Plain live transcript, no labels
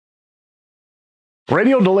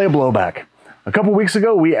Radial delay blowback. A couple weeks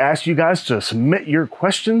ago, we asked you guys to submit your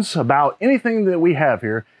questions about anything that we have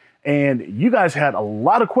here, and you guys had a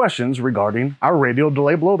lot of questions regarding our radial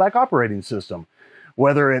delay blowback operating system.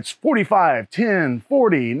 Whether it's 45, 10,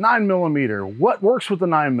 40, 9mm, what works with the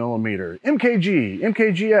 9mm, MkG,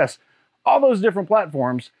 MkGs, all those different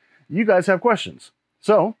platforms, you guys have questions.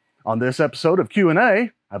 So, on this episode of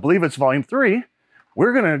Q&A, I believe it's volume 3,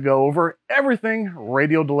 we're gonna go over everything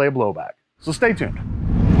radial delay blowback. So stay tuned.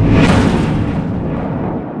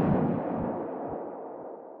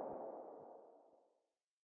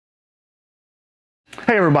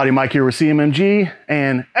 Hey everybody, Mike here with CMMG,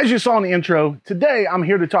 and as you saw in the intro, today I'm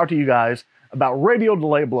here to talk to you guys about radial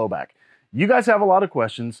delay blowback. You guys have a lot of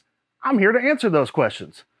questions. I'm here to answer those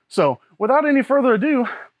questions. So without any further ado,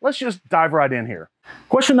 let's just dive right in here.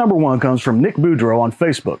 Question number 1 comes from Nick Boudreau on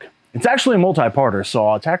Facebook. It's actually a multi-parter, so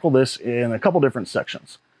I'll tackle this in a couple different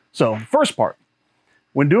sections. So first part,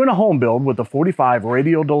 when doing a home build with the 45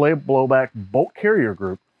 radial delay blowback bolt carrier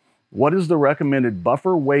group, what is the recommended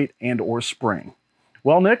buffer, weight, and or spring?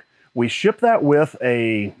 Well, Nick, we ship that with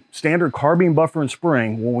a standard carbine buffer and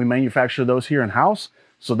spring when we manufacture those here in-house.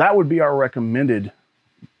 So that would be our recommended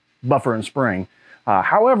buffer and spring.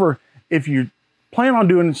 However, if you plan on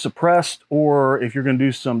doing suppressed or if you're going to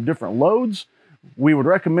do some different loads, we would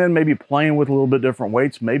recommend maybe playing with a little bit different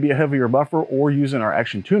weights, maybe a heavier buffer or using our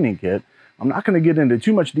action tuning kit. I'm not going to get into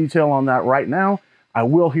too much detail on that right now. I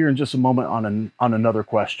will here in just a moment on another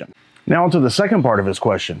question. Now onto the second part of his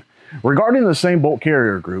question. Regarding the same bolt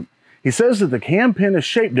carrier group, he says that the cam pin is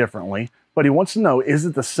shaped differently, but he wants to know, is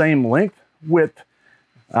it the same length, width,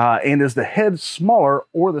 and is the head smaller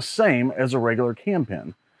or the same as a regular cam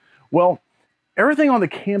pin? Well, everything on the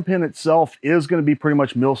cam pin itself is going to be pretty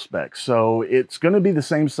much mil spec, so it's going to be the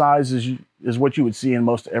same size as what you would see in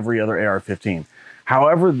most every other AR-15.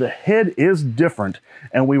 However, the head is different,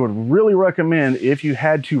 and we would really recommend if you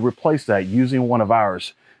had to replace that using one of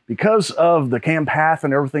ours. Because of the cam path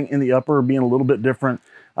and everything in the upper being a little bit different,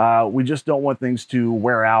 we just don't want things to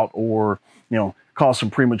wear out or, cause some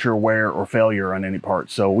premature wear or failure on any part.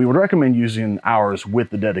 So we would recommend using ours with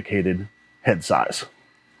the dedicated head size.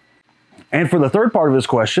 And for the third part of his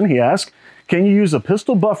question, he asked, can you use a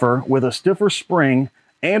pistol buffer with a stiffer spring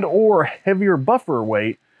and or heavier buffer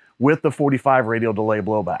weight with the 45 radial delay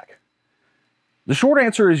blowback? The short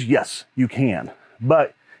answer is yes, you can,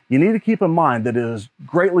 but you need to keep in mind that it is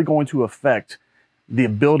greatly going to affect the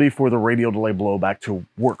ability for the radial delay blowback to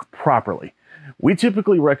work properly. We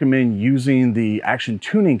typically recommend using the action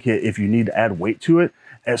tuning kit if you need to add weight to it,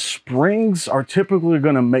 as springs are typically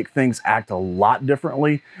going to make things act a lot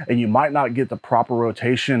differently, and you might not get the proper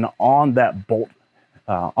rotation on that bolt,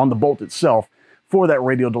 on the bolt itself for that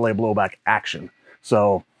radial delay blowback action.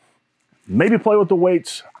 So maybe play with the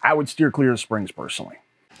weights. I would steer clear of springs personally.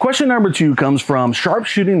 Question number 2 comes from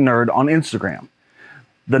Sharpshooting Nerd on Instagram.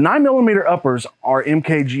 The 9mm uppers are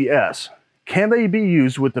MkGs. Can they be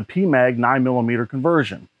used with the PMAG 9mm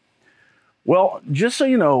conversion? Well, just so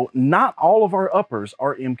you know, not all of our uppers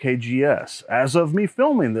are MkGs. As of me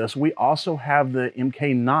filming this, we also have the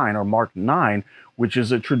Mk9 or Mark 9, which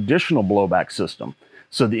is a traditional blowback system.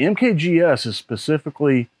 So the MkGs is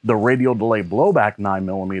specifically the radial delay blowback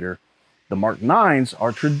 9mm. The Mark 9s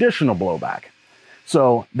are traditional blowback.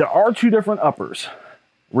 So there are 2 different uppers.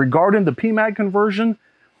 Regarding the PMAG conversion,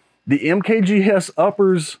 the MkGs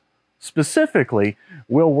uppers specifically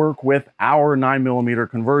will work with our 9mm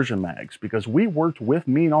conversion mags because we worked with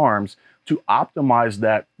Mean Arms to optimize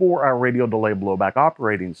that for our radial delay blowback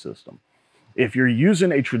operating system. If you're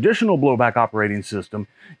using a traditional blowback operating system,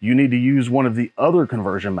 you need to use one of the other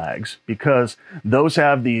conversion mags because those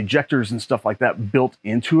have the ejectors and stuff like that built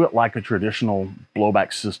into it like a traditional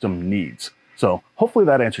blowback system needs. So hopefully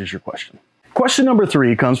that answers your question. Question number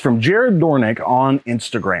 3 comes from Jared Dornick on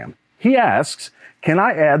Instagram. He asks, can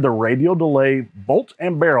I add the radial delay bolt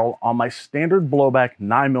and barrel on my standard blowback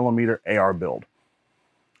 9mm AR build?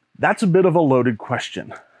 That's a bit of a loaded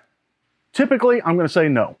question. Typically, I'm going to say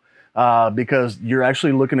no, because you're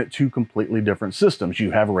actually looking at 2 completely different systems.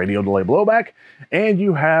 You have a radial delay blowback and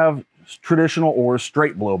you have traditional or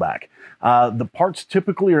straight blowback. The parts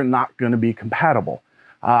typically are not going to be compatible.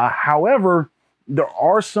 However, there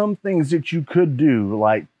are some things that you could do,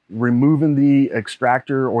 like removing the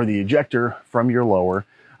extractor or the ejector from your lower,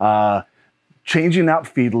 changing out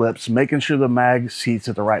feed lips, making sure the mag seats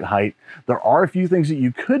at the right height. There are a few things that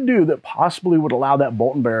you could do that possibly would allow that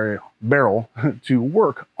bolt and barrel to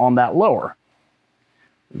work on that lower.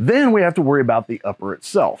 Then we have to worry about the upper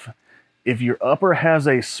itself. If your upper has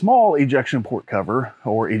a small ejection port cover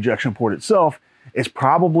or ejection port itself, it's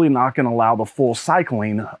probably not going to allow the full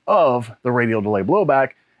cycling of the radial delay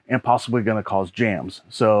blowback and possibly going to cause jams.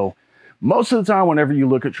 So most of the time, whenever you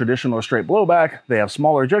look at traditional or straight blowback, they have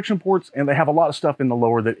smaller ejection ports and they have a lot of stuff in the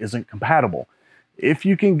lower that isn't compatible. If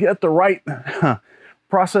you can get the right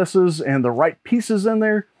processes and the right pieces in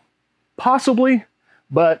there, possibly,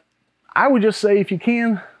 but I would just say if you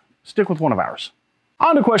can, stick with one of ours.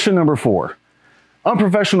 On to question number 4.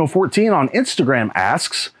 Unprofessional14 on Instagram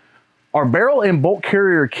asks, are barrel and bolt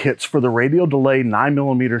carrier kits for the Radial Delay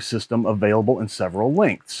 9mm system available in several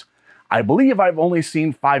lengths? I believe I've only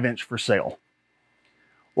seen 5-inch for sale.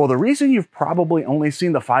 Well, the reason you've probably only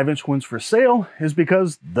seen the 5-inch ones for sale is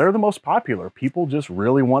because they're the most popular. People just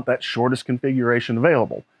really want that shortest configuration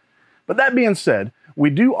available. But that being said, we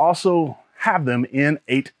do also have them in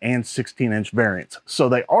 8 and 16-inch variants. So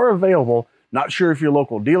they are available. Not sure if your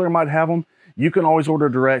local dealer might have them. You can always order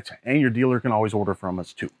direct, and your dealer can always order from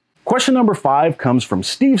us too. Question number 5 comes from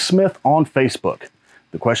Steve Smith on Facebook.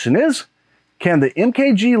 The question is, can the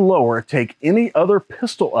MkG lower take any other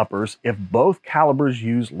pistol uppers if both calibers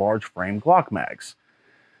use large frame Glock mags?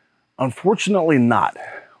 Unfortunately not.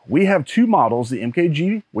 We have 2 models, the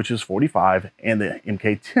MkG, which is 45, and the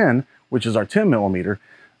Mk10, which is our 10mm.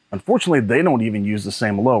 Unfortunately, they don't even use the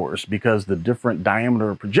same lowers because the different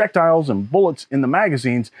diameter projectiles and bullets in the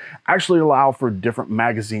magazines actually allow for different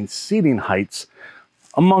magazine seating heights,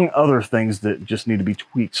 among other things that just need to be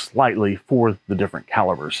tweaked slightly for the different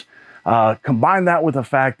calibers. Combine that with the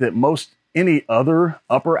fact that any other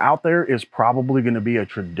upper out there is probably going to be a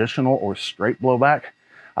traditional or straight blowback.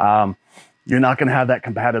 You're not going to have that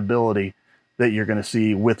compatibility that you're going to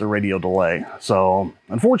see with the radial delay. So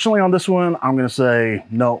unfortunately on this one, I'm going to say,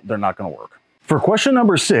 no, they're not going to work. For question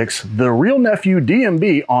number 6, the Real Nephew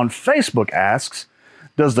DMB on Facebook asks,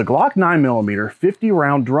 does the Glock 9mm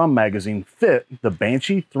 50-round drum magazine fit the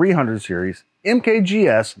BANSHEE 300 series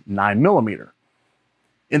MkGs 9mm?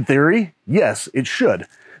 In theory, yes, it should.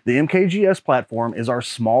 The MkGs platform is our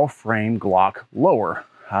small frame Glock lower.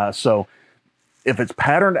 So if it's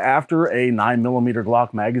patterned after a 9mm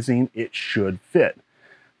Glock magazine, it should fit.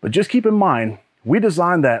 But just keep in mind, we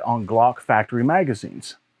designed that on Glock factory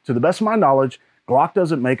magazines. To the best of my knowledge, Glock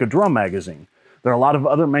doesn't make a drum magazine. There are a lot of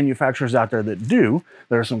other manufacturers out there that do.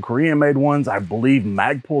 There are some Korean-made ones. I believe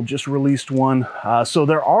Magpul just released one. So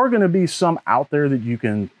there are going to be some out there that you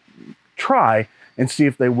can try and see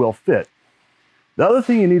if they will fit. The other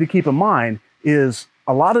thing you need to keep in mind is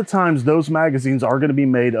a lot of times those magazines are going to be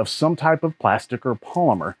made of some type of plastic or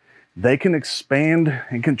polymer. They can expand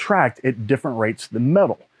and contract at different rates than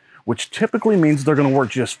metal, which typically means they're going to work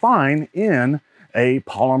just fine in a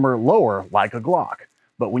polymer lower like a Glock.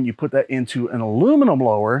 But when you put that into an aluminum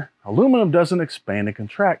lower, aluminum doesn't expand and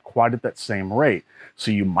contract quite at that same rate.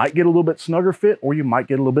 So you might get a little bit snugger fit or you might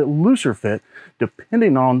get a little bit looser fit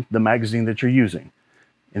depending on the magazine that you're using.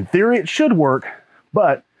 In theory, it should work,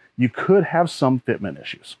 but you could have some fitment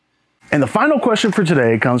issues. And the final question for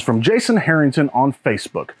today comes from Jason Harrington on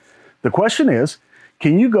Facebook. The question is,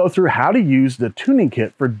 can you go through how to use the tuning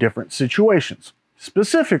kit for different situations,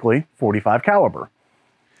 specifically 45 caliber?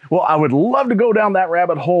 Well, I would love to go down that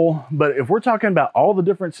rabbit hole, but if we're talking about all the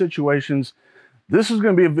different situations, this is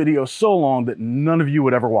going to be a video so long that none of you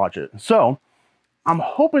would ever watch it. So I'm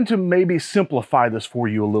hoping to maybe simplify this for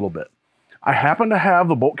you a little bit. I happen to have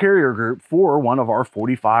the bolt carrier group for one of our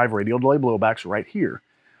 45 radial delay blowbacks right here.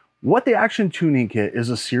 What the action tuning kit is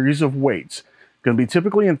a series of weights, going to be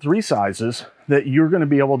typically in 3 sizes that you're going to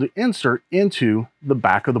be able to insert into the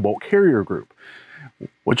back of the bolt carrier group.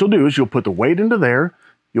 What you'll do is you'll put the weight into there,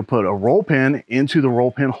 you'll put a roll pin into the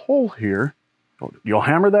roll pin hole here, you'll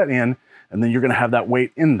hammer that in, and then you're going to have that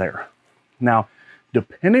weight in there. Now,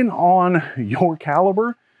 depending on your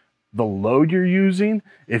caliber, the load you're using,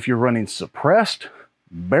 if you're running suppressed,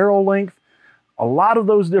 barrel length, a lot of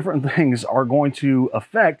those different things are going to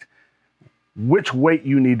affect which weight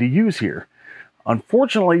you need to use here.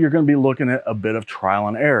 Unfortunately, you're going to be looking at a bit of trial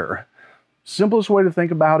and error. Simplest way to think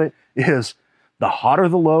about it is the hotter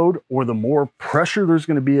the load or the more pressure there's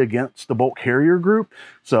going to be against the bolt carrier group.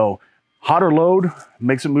 So hotter load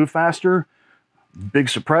makes it move faster. Big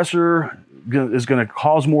suppressor is going to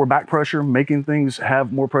cause more back pressure, making things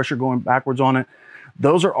have more pressure going backwards on it.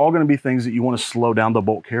 Those are all going to be things that you want to slow down the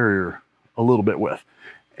bolt carrier a little bit with.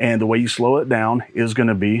 And the way you slow it down is going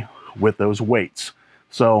to be with those weights.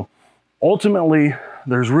 So ultimately,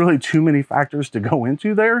 there's really too many factors to go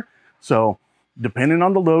into there. So depending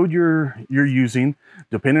on the load you're using,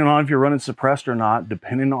 depending on if you're running suppressed or not,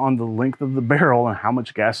 depending on the length of the barrel and how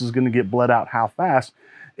much gas is going to get bled out how fast,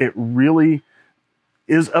 it really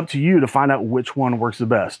is up to you to find out which one works the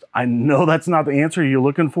best. I know that's not the answer you're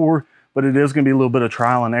looking for, but it is going to be a little bit of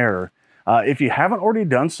trial and error. If you haven't already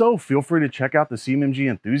done so, feel free to check out the CMMG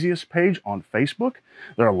enthusiast page on Facebook.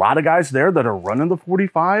 There are a lot of guys there that are running the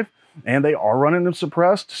 45 and they are running them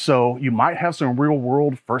suppressed. So you might have some real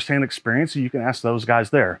world firsthand experience, so you can ask those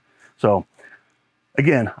guys there. So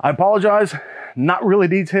again, I apologize, not really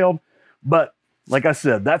detailed, but like I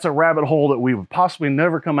said, that's a rabbit hole that we would possibly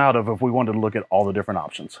never come out of if we wanted to look at all the different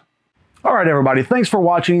options. All right, everybody, thanks for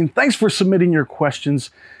watching. Thanks for submitting your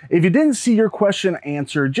questions. If you didn't see your question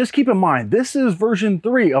answered, just keep in mind, this is version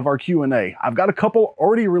 3 of our Q&A. I've got a couple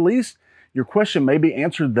already released. Your question may be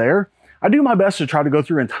answered there. I do my best to try to go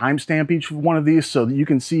through and timestamp each one of these so that you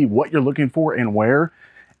can see what you're looking for and where.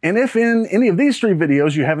 And if in any of these 3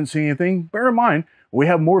 videos you haven't seen anything, bear in mind, we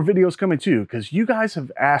have more videos coming too, because you guys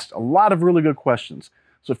have asked a lot of really good questions.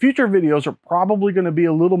 So future videos are probably going to be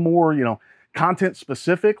a little more, content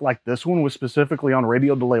specific, like this one was specifically on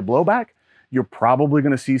Radial Delayed Blowback. You're probably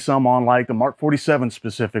going to see some on like the Mark 47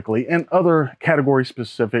 specifically and other category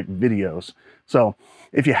specific videos. So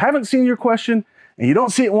if you haven't seen your question and you don't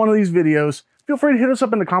see it in one of these videos, feel free to hit us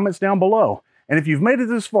up in the comments down below. And if you've made it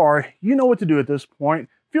this far, you know what to do at this point.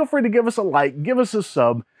 Feel free to give us a like, give us a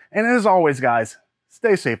sub. And as always, guys,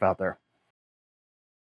 stay safe out there.